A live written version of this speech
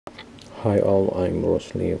Hi all, I'm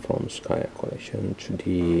Rosely from Skyrcollections.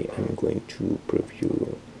 Today I'm going to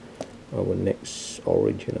preview our next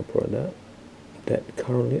original product that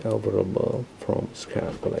currently available from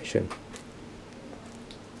Skyrcollections.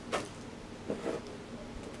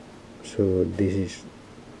 So this is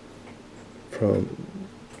from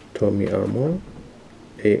Amour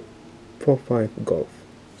A45 Golf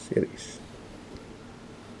series.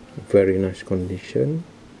 Very nice condition,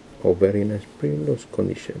 or very nice pre-loose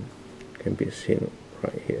condition, can be seen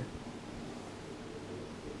right here.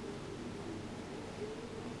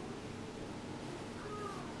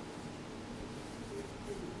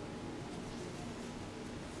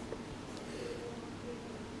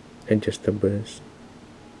 Adjustable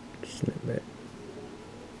snapback.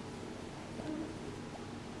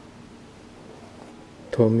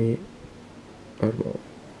 Amour,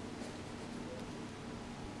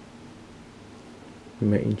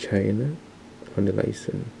 made in China on the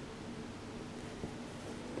license.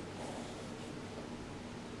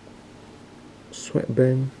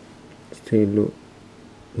 Sweatband still look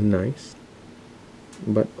nice,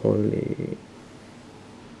 but only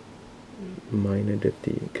minor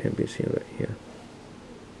dirty can be seen right here.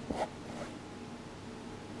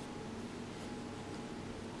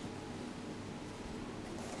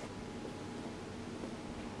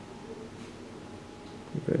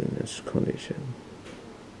 Very nice condition.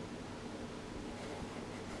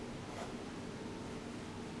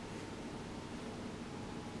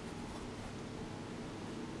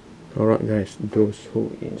 Alright guys, those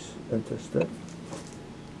who is interested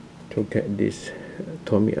to get this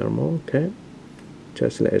Amour cap,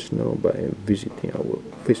 just let us know by visiting our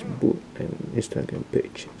Facebook and Instagram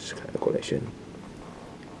page, Skyrcollections.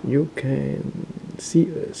 You can see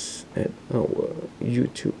us at our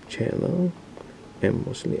YouTube channel, and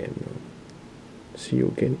mostly Amour. See you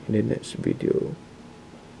again in the next video.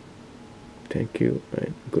 Thank you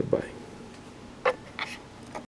and goodbye.